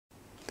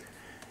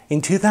In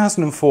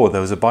 2004,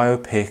 there was a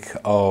biopic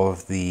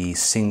of the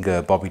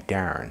singer Bobby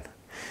Darin,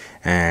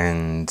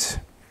 and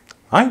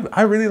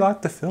I really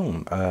liked the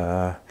film.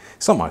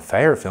 It's not my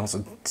favorite film,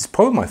 it's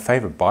probably my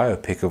favorite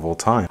biopic of all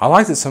time. I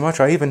liked it so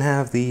much I even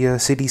have the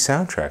CD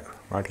soundtrack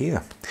right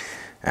here.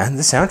 And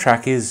the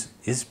soundtrack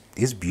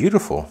is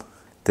beautiful.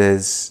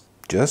 There's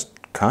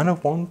just kind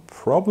of one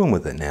problem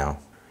with it now.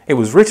 It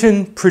was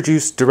written,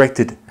 produced,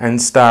 directed,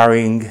 and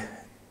starring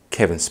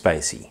Kevin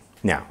Spacey.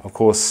 Now, of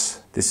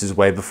course, this is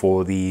way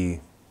before the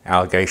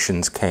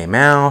allegations came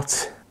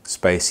out.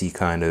 Spacey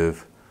kind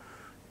of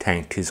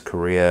tanked his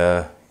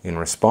career in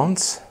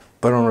response.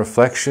 But on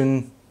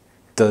reflection,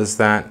 does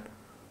that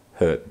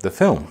hurt the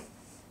film?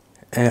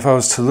 And if I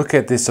was to look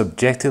at this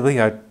objectively,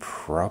 I'd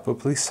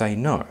probably say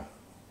no.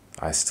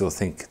 I still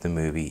think the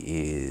movie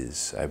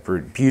is a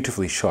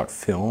beautifully shot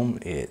film.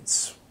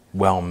 It's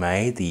well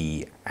made.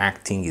 The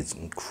acting is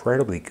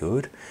incredibly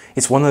good.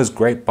 It's one of those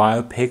great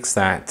biopics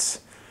that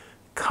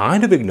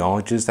kind of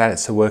acknowledges that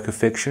it's a work of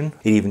fiction.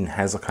 It even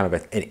has a kind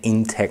of an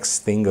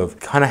in-text thing of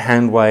kind of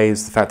hand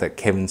waves the fact that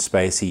Kevin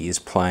Spacey is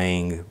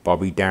playing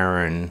Bobby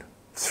Darin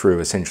through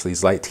essentially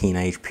his late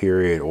teenage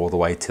period all the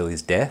way till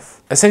his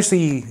death.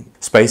 Essentially,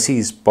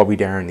 Spacey's Bobby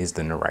Darin is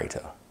the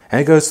narrator.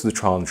 And it goes through the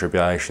trial and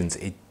tribulations.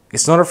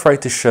 It's not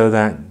afraid to show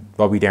that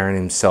Bobby Darin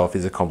himself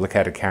is a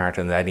complicated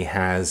character and that he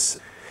has...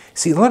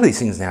 See, a lot of these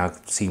things now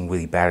seem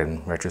really bad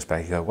in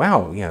retrospect. You go,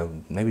 wow, you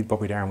know, maybe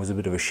Bobby Darin was a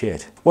bit of a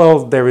shit.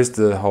 Well, there is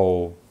the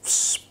whole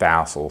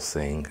spousal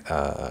thing.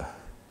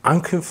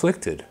 I'm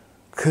conflicted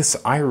because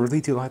I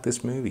really do like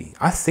this movie.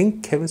 I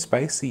think Kevin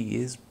Spacey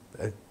is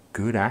a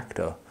good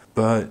actor,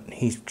 but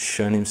he's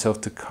shown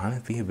himself to kind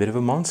of be a bit of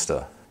a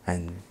monster.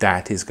 And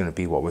that is going to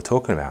be what we're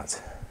talking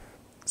about.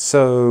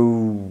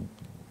 So,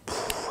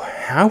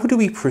 how do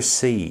we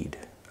proceed?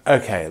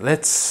 Okay,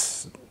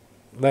 let's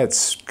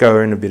go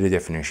in a bit of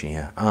definition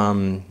here.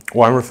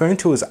 What I'm referring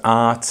to as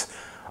art,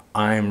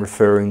 I'm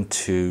referring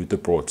to the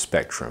broad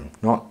spectrum,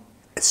 not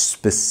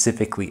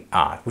specifically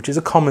art, which is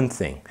a common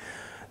thing.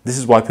 This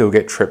is why people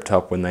get tripped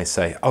up when they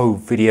say, oh,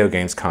 video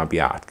games can't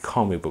be art,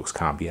 comic books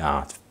can't be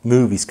art,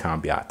 movies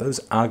can't be art. Those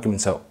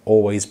arguments have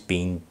always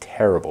been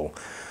terrible.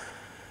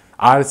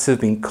 Artists have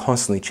been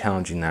constantly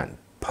challenging that.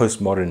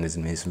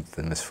 Postmodernism is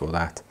infamous for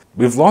that.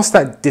 We've lost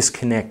that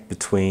disconnect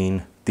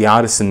between the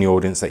artists and the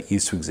audience that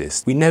used to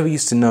exist. We never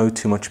used to know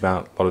too much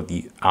about a lot of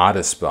the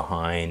artists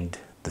behind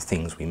the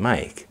things we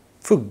make,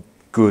 for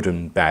good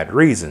and bad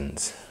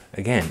reasons.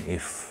 Again,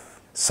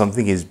 if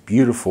something is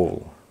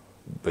beautiful,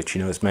 but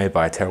you know it's made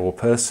by a terrible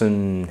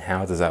person,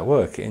 how does that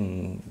work?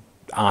 In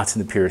art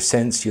in the purest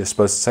sense, you're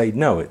supposed to say,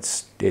 no,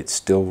 it's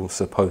still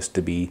supposed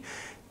to be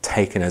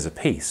taken as a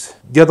piece.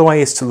 The other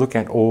way is to look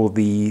at all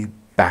the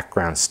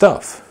background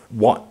stuff.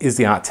 What is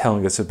the art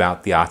telling us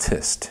about the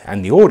artist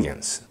and the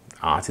audience?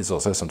 Art is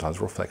also sometimes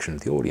a reflection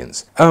of the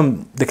audience.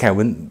 Okay,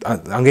 when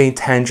I'm getting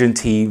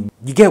tangenty,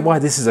 you get why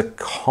this is a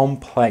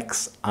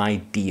complex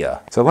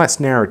idea. So let's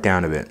narrow it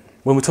down a bit.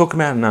 When we're talking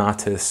about an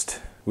artist,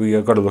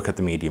 we've got to look at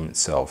the medium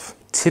itself.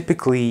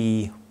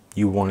 Typically,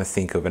 you want to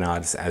think of an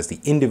artist as the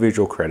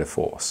individual creative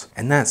force,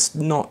 and that's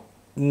not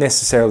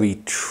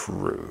necessarily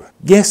true.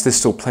 Yes, there's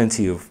still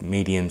plenty of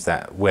mediums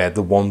where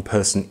the one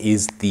person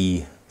is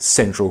the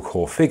central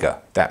core figure.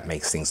 That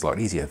makes things a lot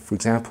easier. For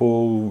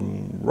example,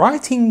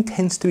 writing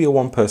tends to be a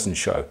one-person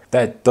show.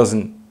 That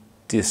doesn't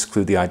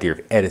disclude the idea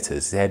of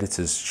editors. The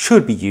editors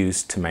should be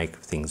used to make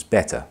things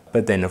better.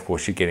 But then, of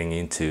course, you're getting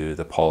into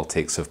the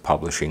politics of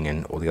publishing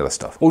and all the other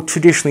stuff. Well,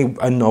 traditionally,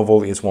 a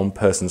novel is one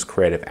person's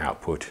creative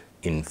output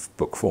in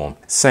book form.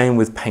 Same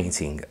with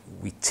painting.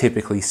 We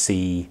typically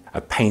see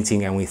a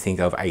painting and we think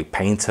of a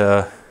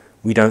painter.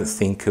 We don't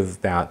think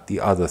about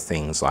the other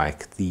things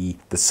like the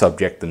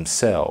subject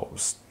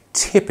themselves.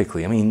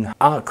 Typically, I mean,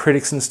 art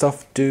critics and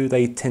stuff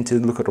they tend to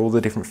look at all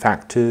the different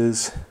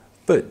factors,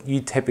 but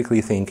you typically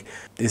think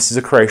this is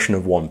a creation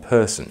of one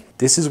person.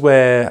 This is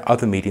where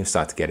other mediums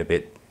start to get a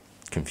bit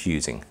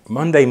confusing.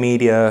 Monday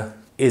media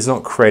is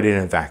not created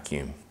in a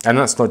vacuum. And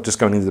that's not just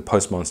going into the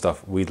postmodern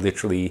stuff. We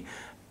literally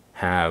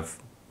have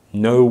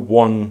no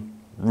one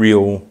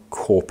real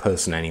core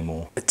person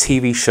anymore.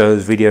 TV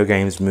shows, video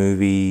games,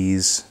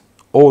 movies,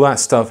 all that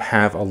stuff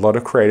have a lot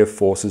of creative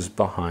forces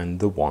behind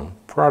the one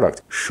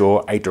product.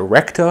 Sure, a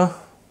director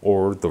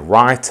or the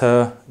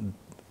writer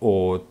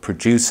or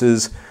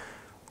producers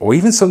or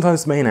even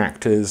sometimes main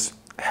actors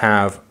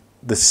have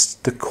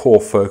the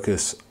core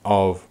focus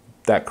of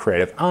that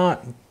creative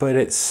art, but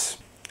it's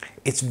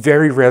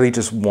very rarely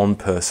just one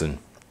person.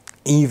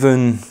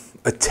 Even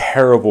a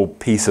terrible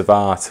piece of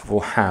art will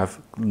have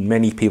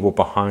many people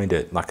behind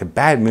it. Like a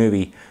bad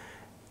movie,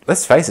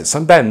 let's face it,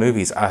 some bad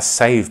movies are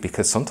saved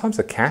because sometimes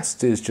the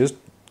cast is just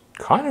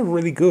kind of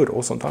really good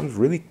or sometimes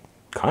really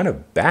kind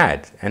of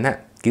bad, and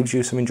that gives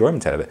you some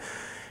enjoyment out of it.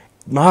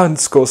 Martin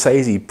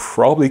Scorsese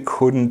probably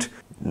couldn't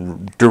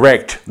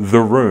direct The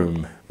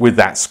Room with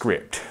that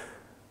script.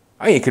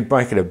 I mean, you could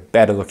make it a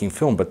better looking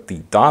film, but the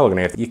dialogue and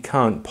everything, you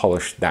can't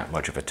polish that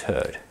much of a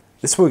turd.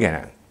 This is what we're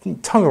getting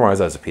at. Tonga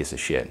Rise is a piece of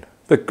shit.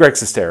 But Greg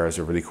Sestero is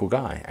a really cool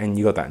guy, and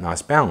you got that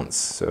nice balance,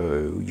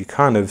 so you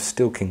kind of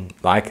still can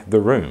like The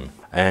Room.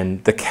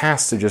 And the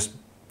cast are just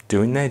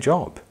doing their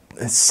job.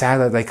 It's sad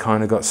that they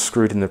kind of got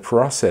screwed in the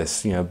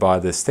process, you know, by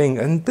this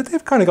thing, but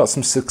they've kind of got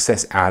some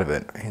success out of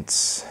it.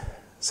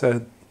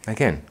 So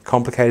again,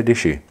 complicated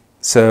issue.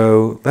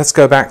 So let's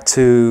go back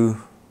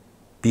to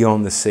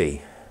Beyond the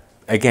Sea.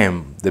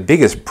 Again, the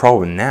biggest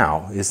problem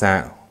now is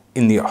that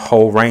in the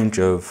whole range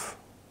of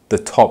the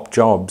top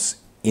jobs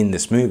in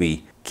this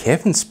movie,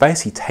 Kevin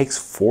Spacey takes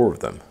 4 of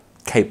them.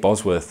 Kate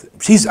Bosworth,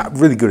 she's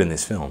really good in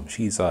this film.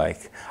 She's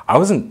like, I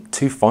wasn't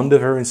too fond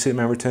of her in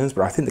Superman Returns,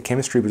 but I think the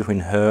chemistry between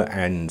her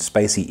and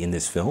Spacey in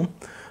this film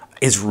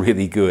is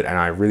really good, and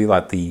I really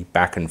like the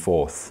back and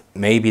forth.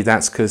 Maybe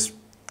that's because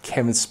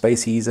Kevin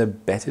Spacey is a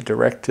better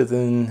director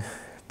than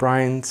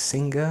Bryan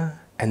Singer,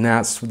 and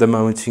that's the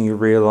moment you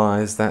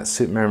realize that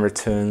Superman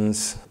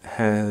Returns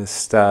has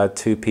starred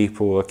 2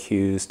 people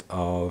accused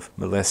of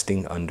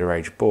molesting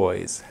underage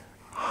boys.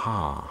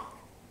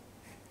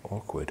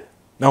 Awkward.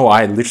 No,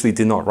 I literally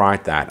did not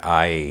write that.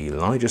 I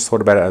only just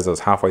thought about it as I was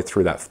halfway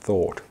through that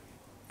thought.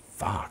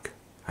 Fuck.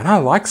 And I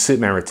like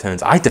Superman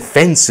Returns. I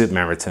defend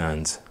Superman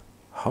Returns.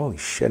 Holy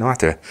shit, I have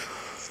to...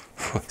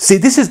 See,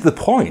 this is the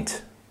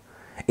point.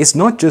 It's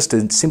not just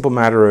a simple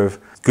matter of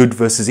good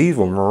versus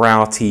evil,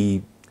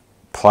 morality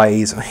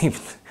plays. I mean,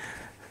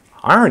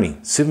 irony.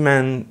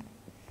 Superman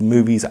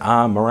movies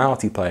are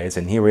morality plays,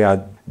 and here we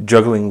are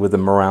juggling with the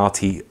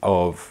morality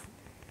of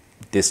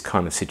this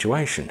kind of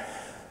situation.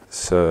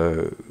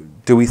 So,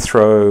 do we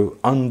throw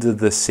Under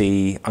the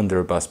Sea under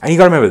a bus? And you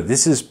gotta remember,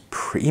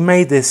 he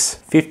made this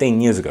 15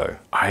 years ago.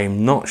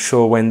 I'm not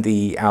sure when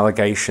the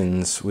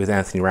allegations with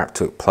Anthony Rapp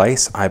took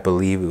place. I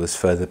believe it was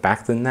further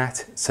back than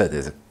that. So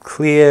there's a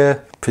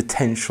clear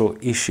potential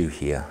issue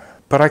here.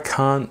 But I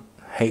can't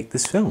hate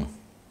this film.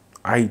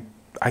 I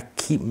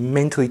keep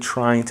mentally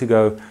trying to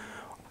go,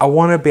 I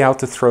want to be able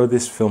to throw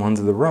this film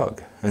under the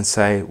rug and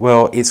say,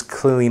 well, it's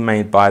clearly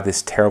made by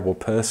this terrible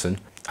person.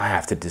 I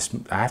have to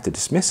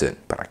dismiss it,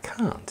 but I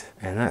can't.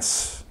 And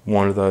that's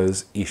one of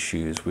those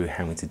issues we're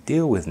having to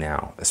deal with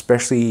now,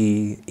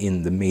 especially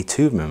in the Me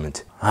Too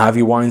movement.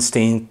 Harvey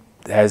Weinstein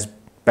has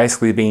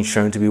basically been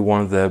shown to be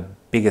one of the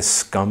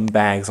biggest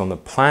scumbags on the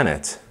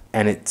planet,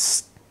 and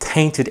it's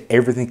tainted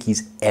everything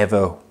he's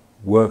ever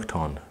worked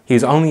on. He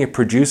was only a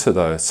producer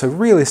though, so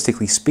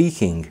realistically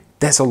speaking,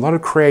 there's a lot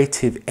of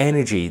creative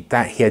energy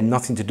that he had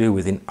nothing to do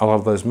with in a lot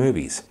of those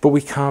movies. But we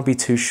can't be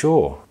too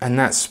sure. And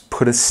that's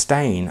put a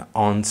stain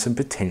on some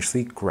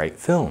potentially great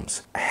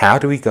films. How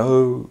do we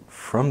go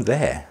from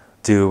there?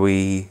 Do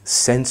we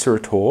censor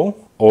it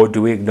all? Or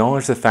do we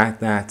acknowledge the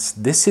fact that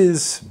this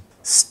is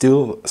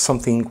still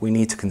something we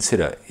need to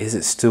consider? Is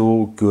it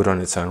still good on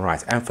its own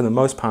right? And for the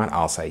most part,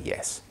 I'll say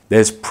yes.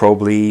 There's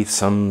probably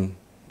some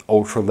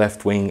ultra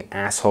left-wing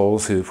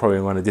assholes who probably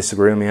want to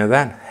disagree with me on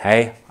that.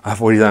 Hey,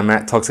 I've already done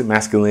that toxic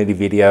masculinity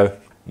video.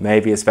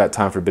 Maybe it's about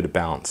time for a bit of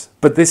balance.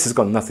 But this has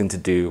got nothing to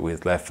do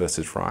with left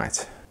versus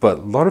right. But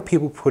a lot of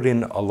people put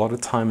in a lot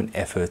of time and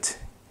effort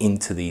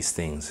into these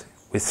things.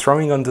 We're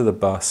throwing under the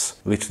bus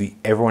literally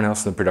everyone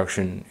else in the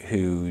production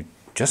who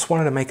just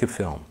wanted to make a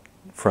film.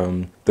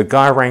 From the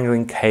guy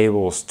wrangling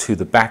cables to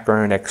the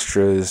background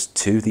extras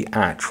to the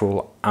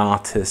actual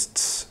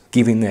artists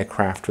giving their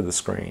craft to the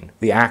screen.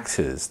 The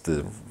actors,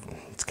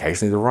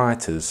 occasionally the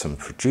writers, some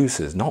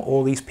producers. Not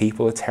all these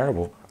people are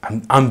terrible.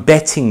 I'm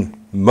betting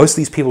most of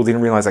these people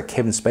didn't realize that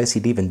Kevin Spacey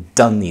had even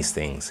done these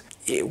things.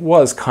 It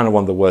was kind of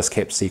one of the worst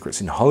kept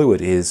secrets in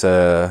Hollywood is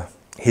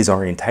his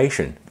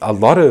orientation. A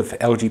lot of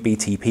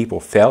LGBT people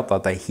felt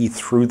that he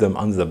threw them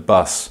under the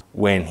bus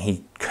when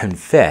he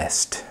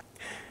confessed.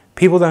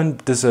 People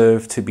don't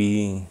deserve to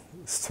be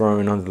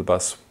thrown under the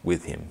bus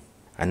with him.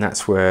 And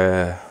that's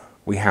where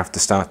we have to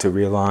start to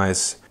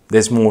realize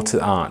there's more to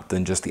art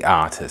than just the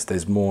artist.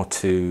 There's more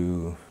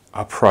to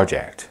a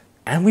project.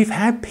 And we've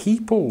had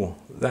people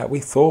that we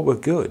thought were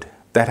good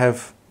that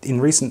have in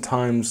recent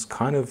times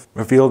kind of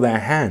revealed their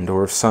hand,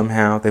 or if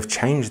somehow they've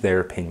changed their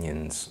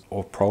opinions.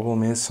 Or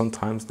problem is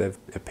sometimes their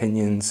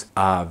opinions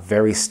are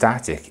very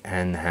static,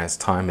 and as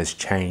time has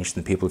changed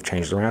and people have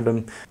changed around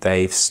them,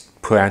 they've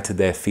planted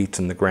their feet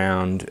on the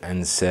ground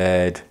and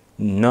said,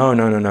 no,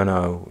 you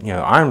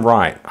know, I'm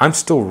right. I'm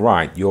still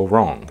right. You're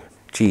wrong.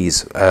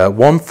 Geez,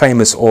 one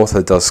famous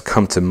author does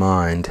come to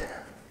mind.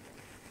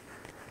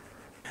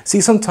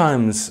 See,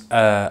 sometimes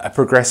a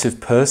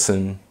progressive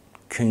person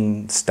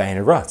can stay in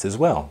a rut as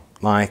well.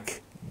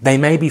 Like, they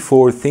may be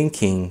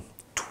forward-thinking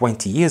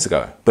 20 years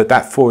ago, but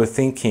that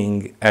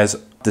forward-thinking,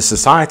 as the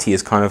society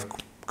has kind of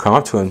come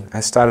up to them,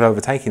 has started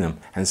overtaking them.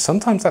 And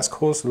sometimes that's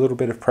caused a little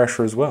bit of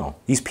pressure as well.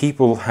 These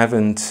people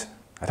haven't,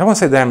 I don't want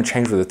to say they haven't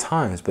changed with the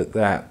times, but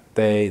that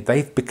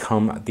they've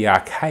become the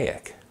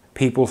archaic.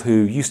 People who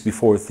used to be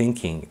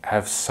forward-thinking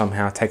have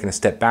somehow taken a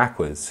step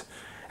backwards.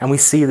 And we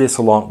see this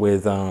a lot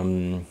with,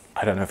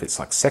 I don't know if it's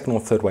like second or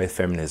third wave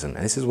feminism.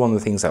 And this is one of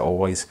the things that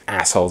always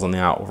assholes on the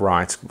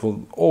outright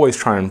will always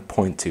try and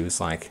point to.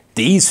 It's like,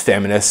 these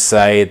feminists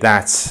say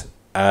that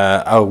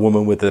a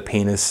woman with a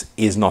penis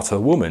is not a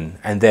woman,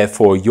 and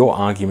therefore your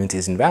argument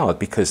is invalid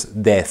because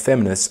they're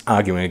feminists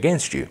arguing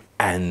against you.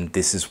 And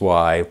this is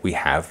why we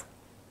have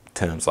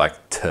terms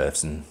like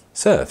TERFs and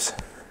SERFs.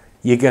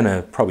 You're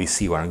gonna probably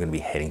see where I'm gonna be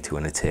heading to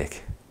in a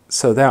tick.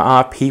 So there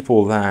are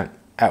people that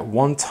at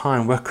one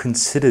time were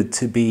considered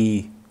to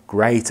be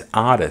great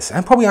artists,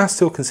 and probably are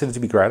still considered to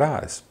be great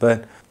artists,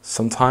 but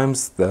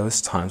sometimes those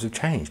times have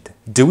changed.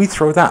 Do we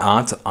throw that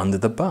art under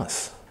the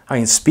bus? I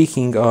mean,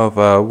 speaking of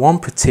one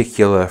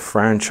particular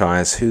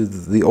franchise who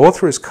the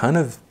author is kind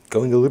of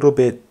going a little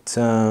bit,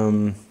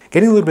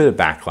 getting a little bit of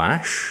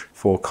backlash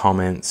for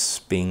comments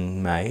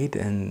being made,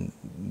 and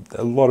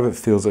a lot of it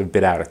feels a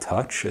bit out of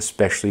touch,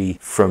 especially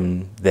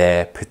from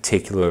their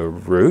particular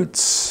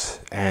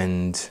roots,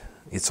 and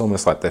it's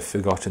almost like they've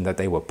forgotten that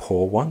they were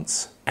poor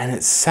once. And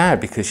it's sad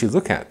because you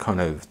look at kind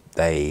of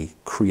they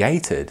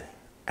created,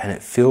 and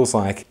it feels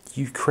like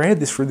you created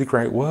this really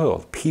great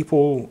world.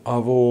 People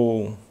of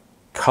all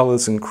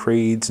colors and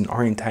creeds and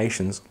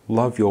orientations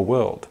love your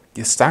world.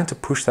 You're starting to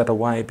push that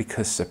away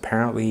because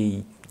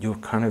apparently you're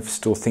kind of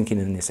still thinking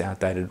in this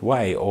outdated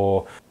way,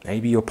 or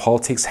maybe your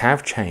politics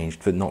have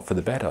changed, but not for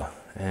the better.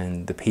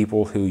 And the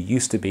people who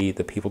used to be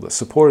the people that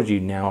supported you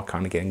now are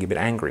kind of getting a bit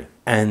angry.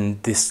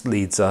 And this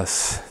leads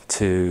us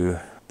to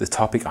the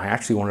topic I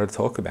actually wanted to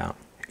talk about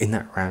in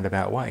that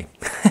roundabout way.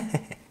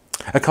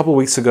 A couple of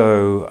weeks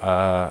ago,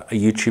 a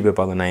YouTuber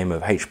by the name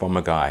of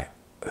HBomberGuy,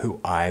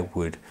 who I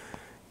would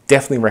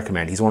definitely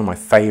recommend. He's one of my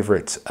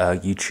favorite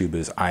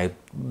YouTubers. I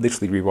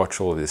literally rewatch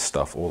all of this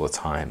stuff all the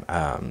time.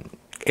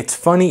 It's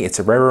funny, it's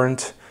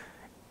irreverent,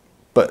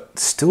 but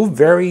still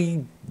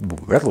very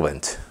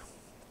relevant,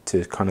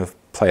 to kind of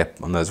play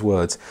up on those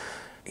words.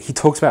 He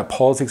talks about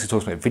politics, he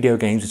talks about video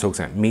games, he talks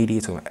about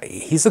media.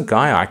 He's a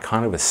guy I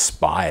kind of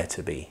aspire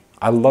to be.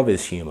 I love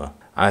his humor.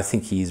 I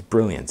think he's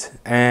brilliant.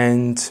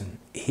 And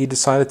he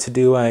decided to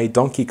do a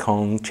Donkey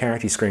Kong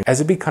charity stream.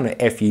 As a big kind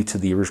of FU to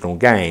the original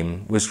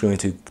game, was going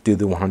to do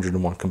the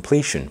 101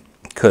 completion.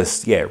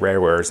 Because, yeah,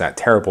 Rareware is that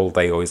terrible,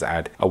 they always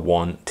add a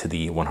 1 to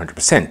the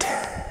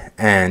 100%.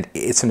 And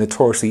it's a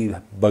notoriously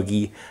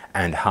buggy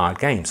and hard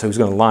game, so he was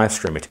going to live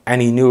stream it.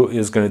 And he knew it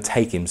was going to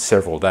take him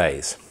several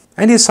days.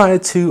 And he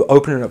decided to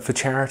open it up for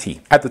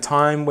charity. At the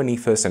time when he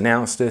first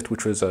announced it,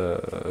 which was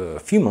a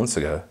few months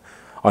ago,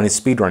 on his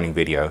speedrunning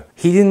video,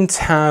 he didn't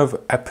have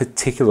a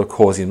particular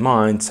cause in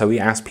mind, so he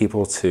asked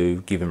people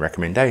to give him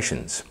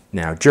recommendations.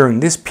 Now, during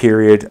this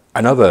period,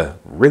 another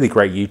really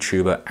great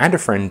YouTuber and a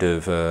friend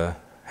of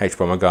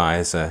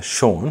HBomberGuy's,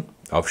 Sean,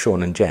 of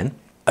Sean and Jen,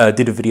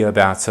 did a video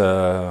about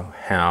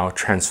how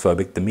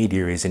transphobic the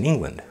media is in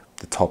England.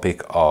 The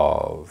topic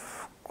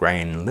of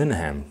Graham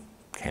Linehan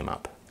came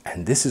up.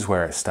 And this is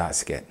where it starts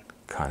to get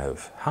kind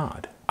of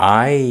hard.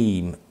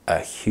 I'm a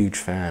huge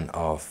fan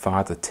of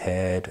Father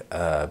Ted,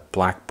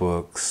 Black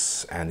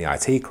Books, and the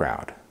IT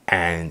Crowd.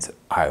 And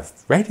I've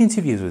read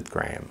interviews with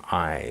Graham.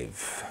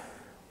 I've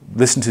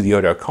listened to the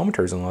audio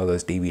commentaries on a lot of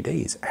those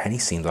DVDs, and he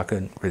seems like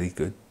a really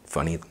good,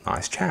 funny,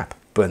 nice chap.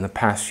 But in the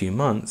past few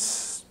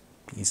months,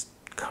 he's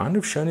kind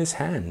of shown his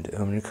hand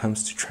when it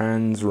comes to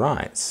trans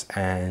rights,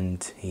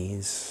 and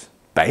he's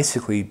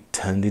basically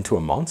turned into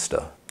a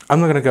monster. I'm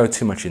not going to go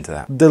too much into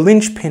that. The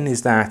linchpin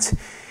is that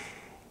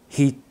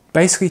he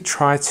basically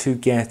tried to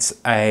get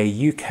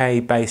a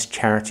UK-based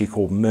charity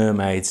called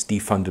Mermaids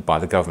defunded by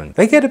the government.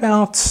 They get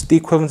about the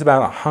equivalent of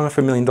about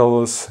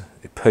 $500,000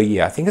 per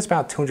year. I think it's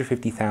about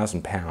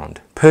 £250,000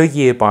 per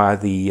year by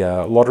the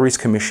Lotteries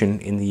Commission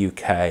in the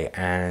UK,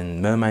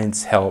 and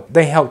Mermaids help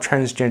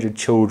transgendered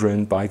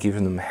children by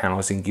giving them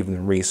housing, giving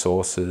them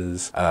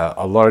resources.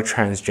 A lot of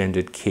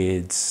transgendered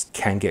kids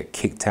can get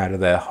kicked out of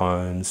their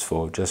homes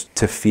for just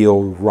to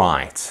feel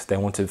right. They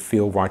want to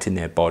feel right in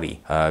their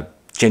body.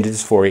 Gender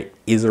dysphoria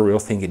is a real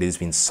thing. It has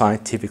been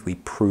scientifically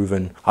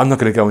proven. I'm not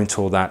going to go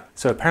into all that.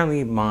 So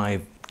apparently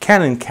my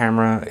Canon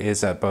camera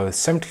is at both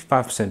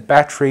 75%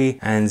 battery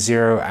and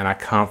 0, and I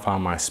can't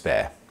find my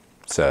spare.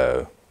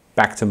 So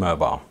back to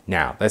mobile.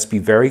 Now, let's be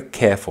very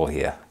careful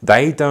here.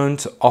 They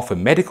don't offer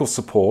medical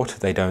support.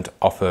 They don't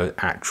offer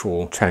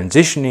actual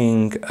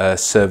transitioning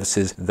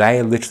services.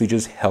 They literally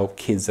just help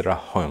kids that are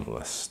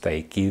homeless.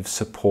 They give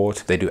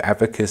support, they do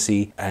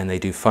advocacy, and they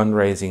do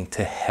fundraising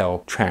to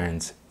help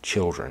trans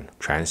children.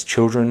 Trans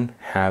children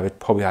have it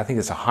probably, I think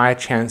it's a higher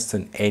chance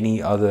than any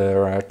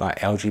other like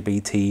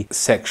LGBT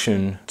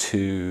section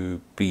to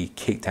be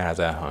kicked out of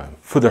their home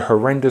for the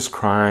horrendous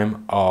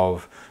crime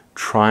of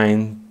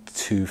trying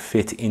to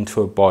fit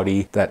into a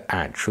body that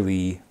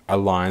actually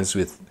aligns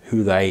with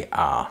who they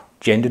are.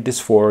 Gender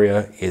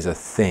dysphoria is a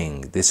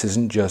thing. This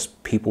isn't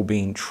just people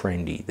being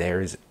trendy. There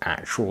is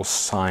actual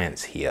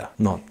science here.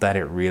 Not that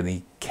it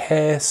really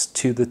cares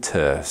to the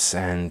TERFs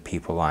and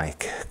people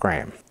like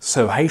Graham.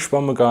 So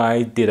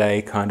HBomberGuy did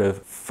a kind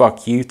of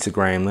fuck you to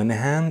Graham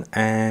Linehan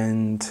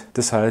and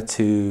decided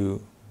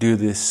to do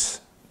this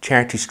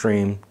charity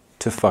stream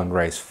to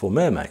fundraise for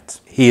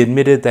Mermaids. He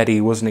admitted that he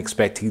wasn't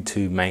expecting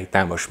to make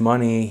that much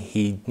money.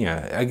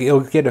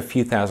 He'll get a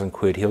few thousand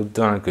quid. He'll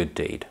done a good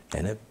deed.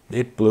 And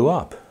it blew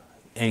up.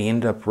 and he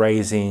ended up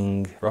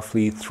raising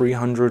roughly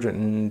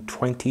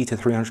 320 to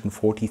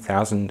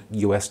 340,000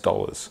 US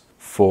dollars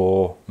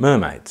for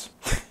mermaids.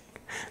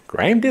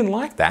 Graham didn't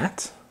like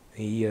that.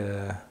 He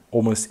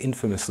almost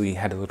infamously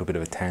had a little bit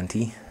of a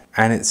tanty.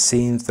 And it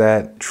seems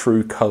that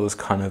true colours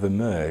kind of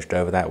emerged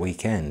over that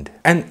weekend.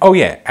 And oh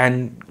yeah,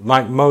 and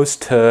like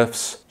most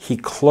TERFs, he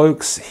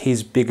cloaks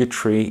his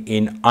bigotry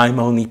in "I'm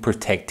only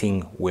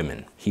protecting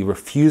women." He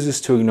refuses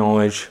to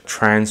acknowledge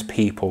trans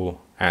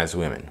people as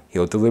women.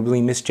 He'll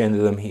deliberately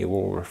misgender them. He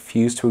will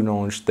refuse to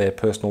acknowledge their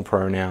personal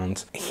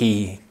pronouns.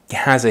 He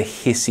has a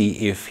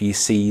hissy if he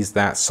sees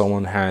that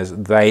someone has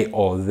they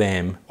or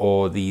them,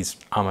 or these,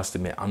 I must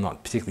admit, I'm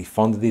not particularly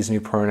fond of these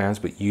new pronouns,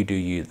 but you do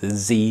you. The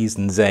Z's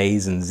and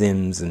Z's and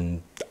Zims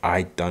and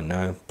I don't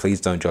know. Please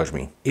don't judge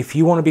me. If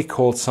you want to be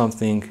called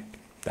something,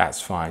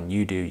 that's fine.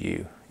 You do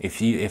you.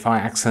 If I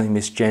accidentally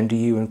misgender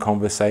you in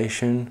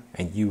conversation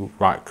and you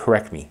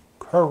correct me,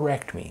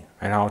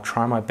 and I'll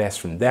try my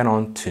best from then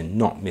on to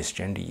not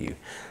misgender you.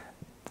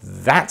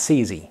 That's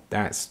easy.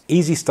 That's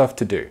easy stuff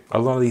to do. A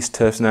lot of these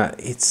TERFs now,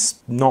 it's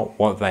not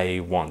what they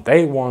want.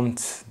 They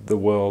want the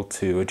world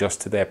to adjust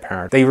to their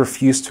paradigm. They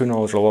refuse to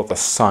acknowledge a lot of the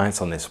science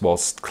on this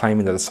whilst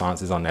claiming that the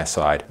science is on their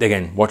side.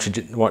 Again, watch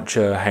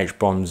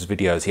H-Bomb's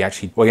videos. He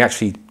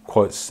actually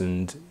quotes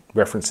and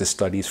references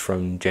studies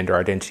from gender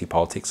identity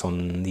politics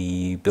on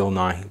the Bill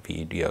Nye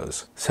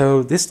videos.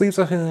 So this leaves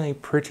us in a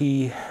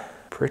pretty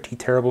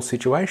terrible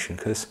situation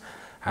because,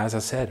 as I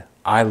said,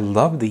 I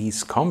love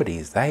these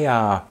comedies. They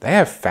are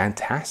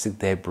fantastic.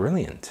 They're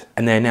brilliant.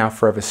 And they're now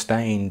forever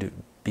stained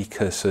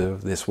because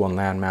of this one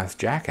loudmouth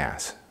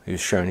jackass who's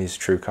shown his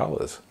true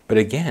colors. But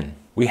again,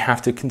 we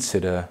have to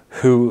consider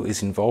who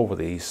is involved with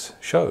these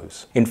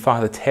shows. In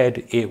Father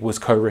Ted, it was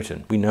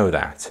co-written. We know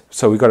that.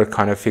 So we've got to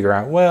kind of figure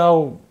out,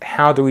 well,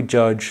 how do we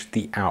judge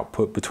the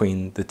output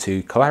between the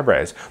two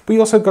collaborators? But you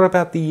also got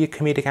about the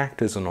comedic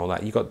actors and all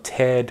that. You got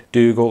Ted,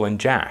 Dougal, and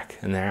Jack,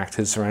 and their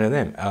actors surrounding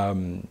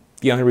them.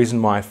 The only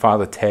reason why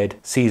Father Ted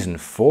season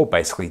 4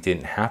 basically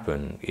didn't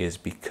happen is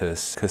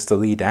because the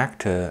lead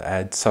actor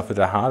had suffered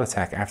a heart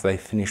attack after they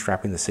finished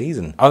wrapping the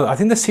season. I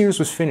think the series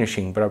was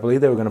finishing, but I believe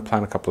they were going to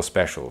plan a couple of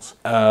specials.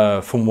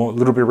 From what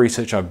little bit of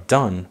research I've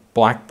done,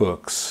 Black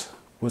Books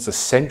was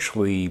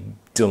essentially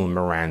Dylan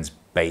Moran's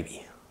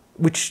baby.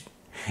 Which,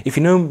 if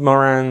you know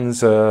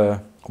Moran's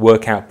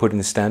work output in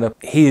the stand-up,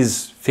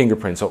 his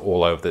fingerprints are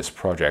all over this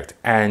project.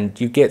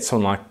 And you get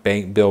someone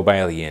like Bill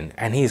Bailey in,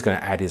 and he's going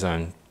to add his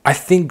own. I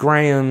think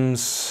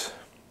Graham's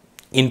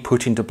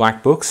input into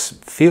Black Books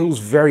feels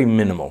very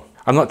minimal.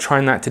 I'm not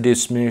trying that to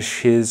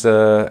diminish his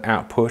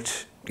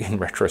output. In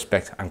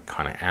retrospect, I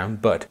kind of am,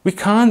 but we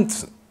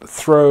can't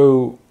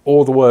throw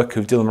all the work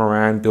of Dylan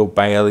Moran, Bill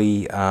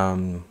Bailey,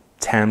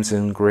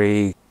 Tamsin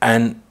Greig,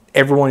 and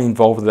everyone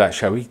involved with that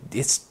show. We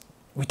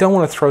don't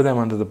want to throw them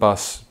under the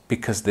bus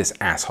because of this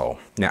asshole.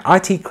 Now,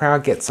 IT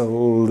Crowd gets a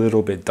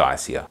little bit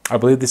dicier. I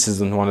believe this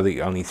is one of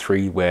the only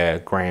 3 where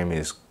Graham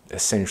is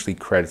essentially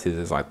credited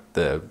as like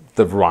the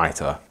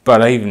writer,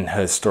 but I even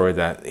heard a story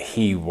that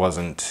he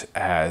wasn't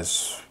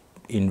as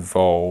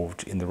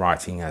involved in the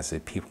writing as the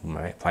people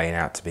may play it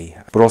out to be.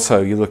 But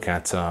also you look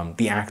at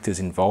the actors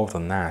involved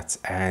in that,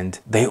 and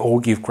they all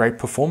give great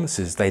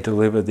performances. They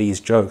deliver these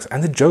jokes,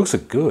 and the jokes are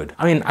good.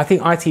 I mean, I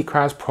think IT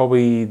Crowd's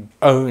probably,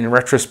 in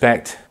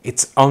retrospect,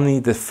 it's only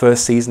the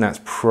first season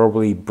that's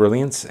probably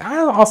brilliant.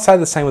 I'll say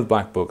the same with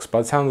Black Books.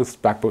 By the time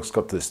Black Books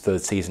got to this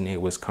 3rd season,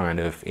 it was kind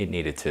of, it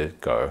needed to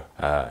go.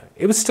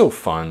 It was still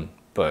fun,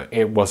 but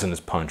it wasn't as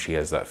punchy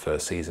as that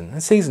 1st season.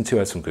 And season 2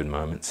 had some good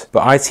moments.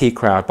 But IT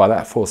Crowd, by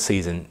that 4th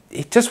season,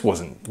 it just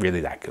wasn't really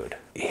that good.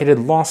 It had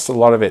lost a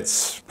lot of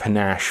its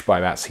panache by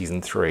about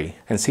season 3,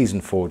 and season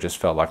 4 just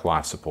felt like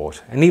life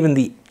support. And even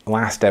the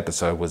last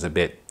episode was a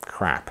bit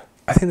crap.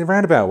 I think the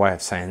roundabout way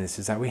of saying this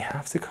is that we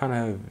have to kind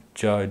of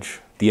judge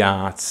the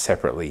art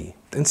separately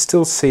and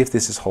still see if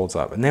this holds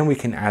up, and then we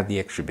can add the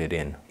extra bit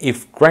in.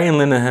 If Graham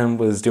Linehan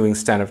was doing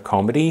stand-up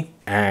comedy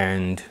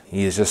and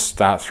he just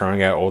start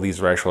throwing out all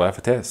these racial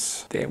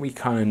epithets, then we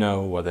kind of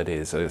know what it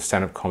is. A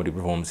stand-up comedy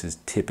performance is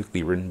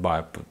typically written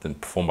by and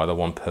performed by the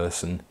one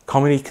person.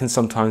 Comedy can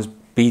sometimes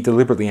be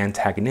deliberately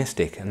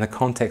antagonistic, and the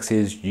context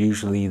is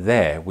usually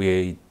there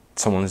where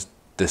someone's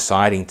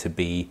deciding to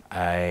be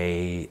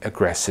a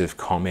aggressive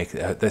comic.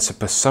 That's a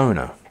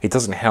persona. It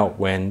doesn't help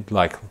when,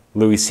 like,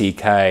 Louis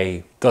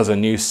C.K. does a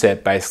new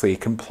set basically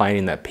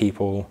complaining that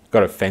people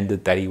got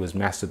offended that he was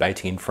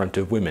masturbating in front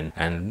of women,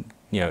 and,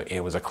 you know,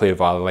 it was a clear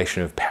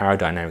violation of power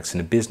dynamics in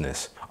a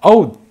business.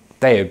 Oh,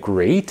 they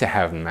agreed to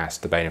have him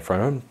masturbate in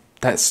front of them.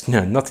 That's, you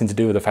know, nothing to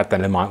do with the fact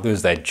that they might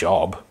lose their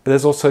job. But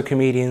there's also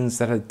comedians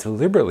that are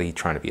deliberately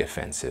trying to be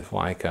offensive.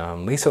 Like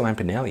Lisa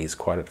Lampanelli is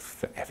quite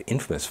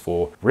infamous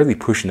for really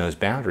pushing those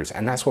boundaries.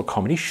 And that's what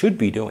comedy should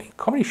be doing.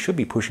 Comedy should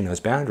be pushing those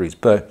boundaries.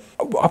 But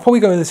I'll probably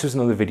go into this as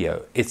another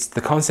video.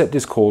 The concept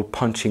is called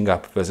punching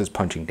up versus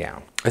punching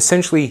down.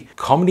 Essentially,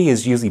 comedy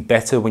is usually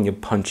better when you're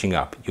punching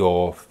up.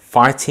 You're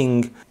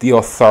fighting the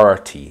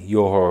authority.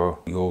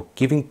 You're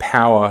giving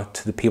power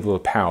to the people who are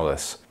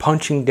powerless.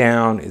 Punching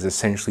down is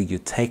essentially you're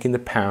taking the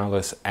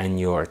powerless and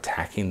you're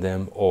attacking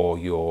them, or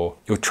you're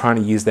trying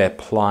to use their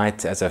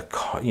plight as a,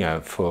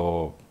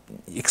 for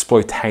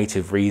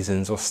exploitative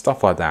reasons or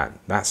stuff like that.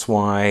 That's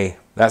why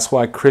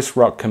Chris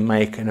Rock can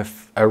make a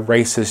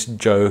racist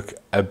joke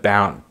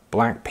about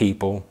black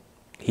people.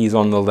 He's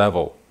on the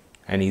level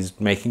and he's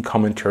making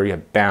commentary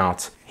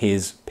about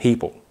his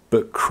people.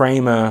 But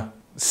Kramer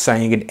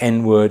saying an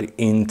N-word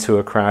into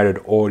a crowded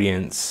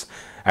audience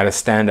at a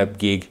stand-up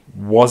gig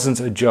wasn't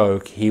a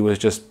joke. He was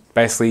just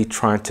basically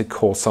trying to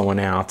call someone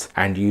out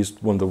and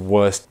used one of the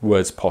worst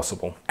words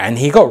possible. And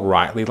he got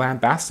rightly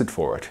lambasted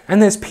for it.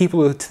 And there's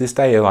people who to this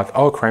day are like,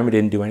 oh, Kramer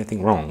didn't do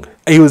anything wrong.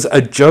 It was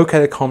a joke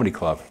at a comedy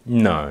club.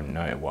 No,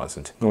 it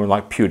wasn't. Nor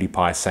like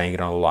PewDiePie saying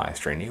it on a live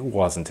stream. It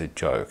wasn't a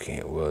joke.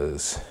 It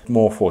was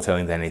more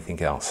foretelling than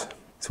anything else.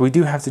 So we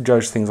do have to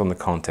judge things on the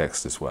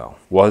context as well.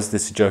 Was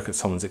this a joke at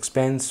someone's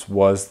expense?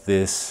 Was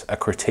this a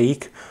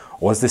critique?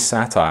 Or was this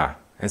satire?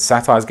 And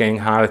satire is getting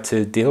harder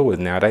to deal with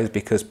nowadays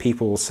because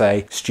people will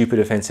say stupid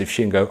offensive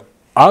shit and go,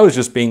 I was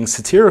just being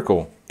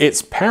satirical.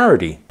 It's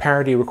parody.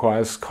 Parody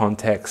requires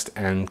context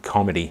and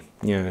comedy.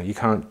 You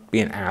can't be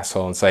an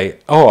asshole and say,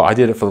 oh, I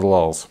did it for the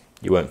lols.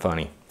 You weren't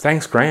funny.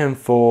 Thanks, Graham,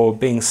 for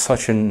being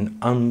such an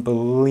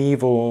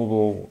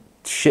unbelievable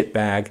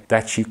shitbag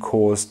that you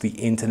caused the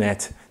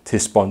internet to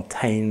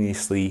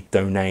spontaneously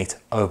donate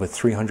over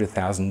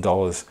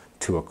 $300,000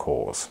 to a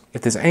cause.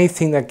 If there's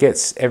anything that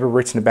gets ever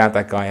written about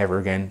that guy ever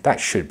again, that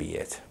should be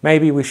it.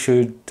 Maybe we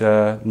should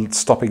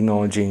stop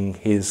acknowledging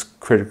his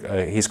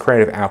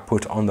creative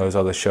output on those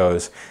other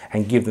shows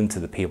and give them to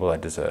the people they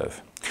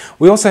deserve.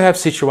 We also have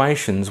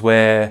situations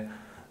where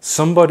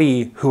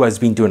somebody who has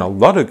been doing a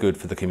lot of good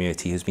for the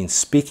community, who's been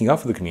speaking up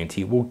for the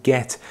community, will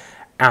get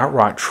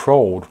outright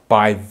trolled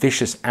by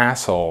vicious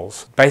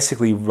assholes,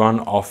 basically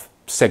run off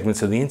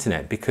segments of the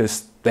internet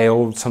because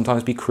they'll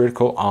sometimes be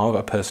critical of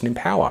a person in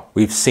power.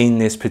 We've seen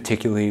this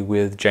particularly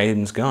with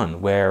James Gunn,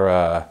 where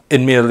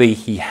admittedly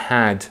he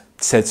had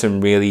said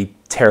some really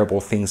terrible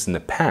things in the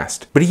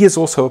past, but he has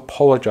also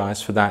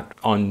apologized for that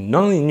on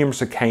not only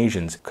numerous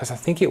occasions, because I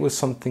think it was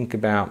something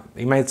about,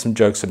 he made some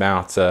jokes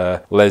about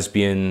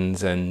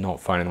lesbians and not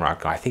finding the right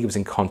guy. I think it was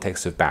in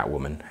context of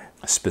Batwoman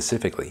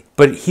specifically.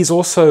 But he's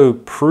also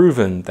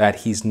proven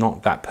that he's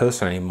not that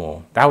person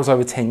anymore. That was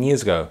over 10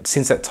 years ago.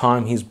 Since that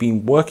time, he's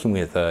been working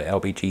with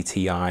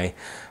LGBTI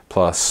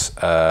plus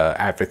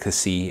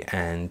advocacy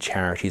and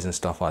charities and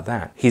stuff like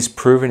that. He's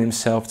proven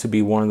himself to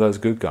be one of those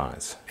good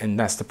guys. And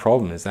that's the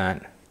problem, is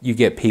that you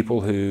get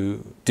people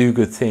who do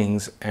good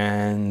things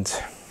and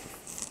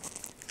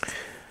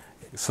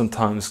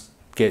sometimes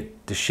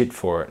get the shit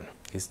for it.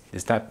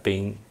 Is that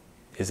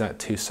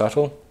too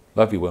subtle?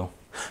 Love you, Will.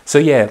 So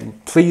yeah,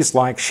 please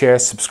like, share,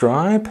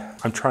 subscribe.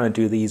 I'm trying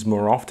to do these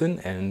more often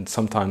and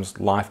sometimes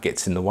life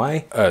gets in the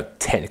way.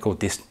 Technical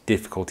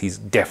difficulties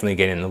definitely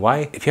get in the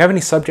way. If you have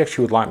any subjects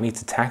you would like me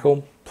to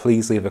tackle,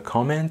 please leave a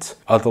comment.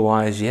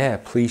 Otherwise, yeah,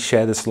 please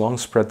share this along,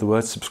 spread the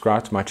word,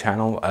 subscribe to my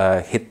channel,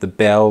 hit the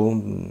bell.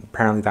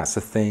 Apparently that's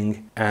a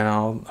thing. And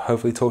I'll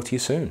hopefully talk to you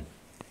soon.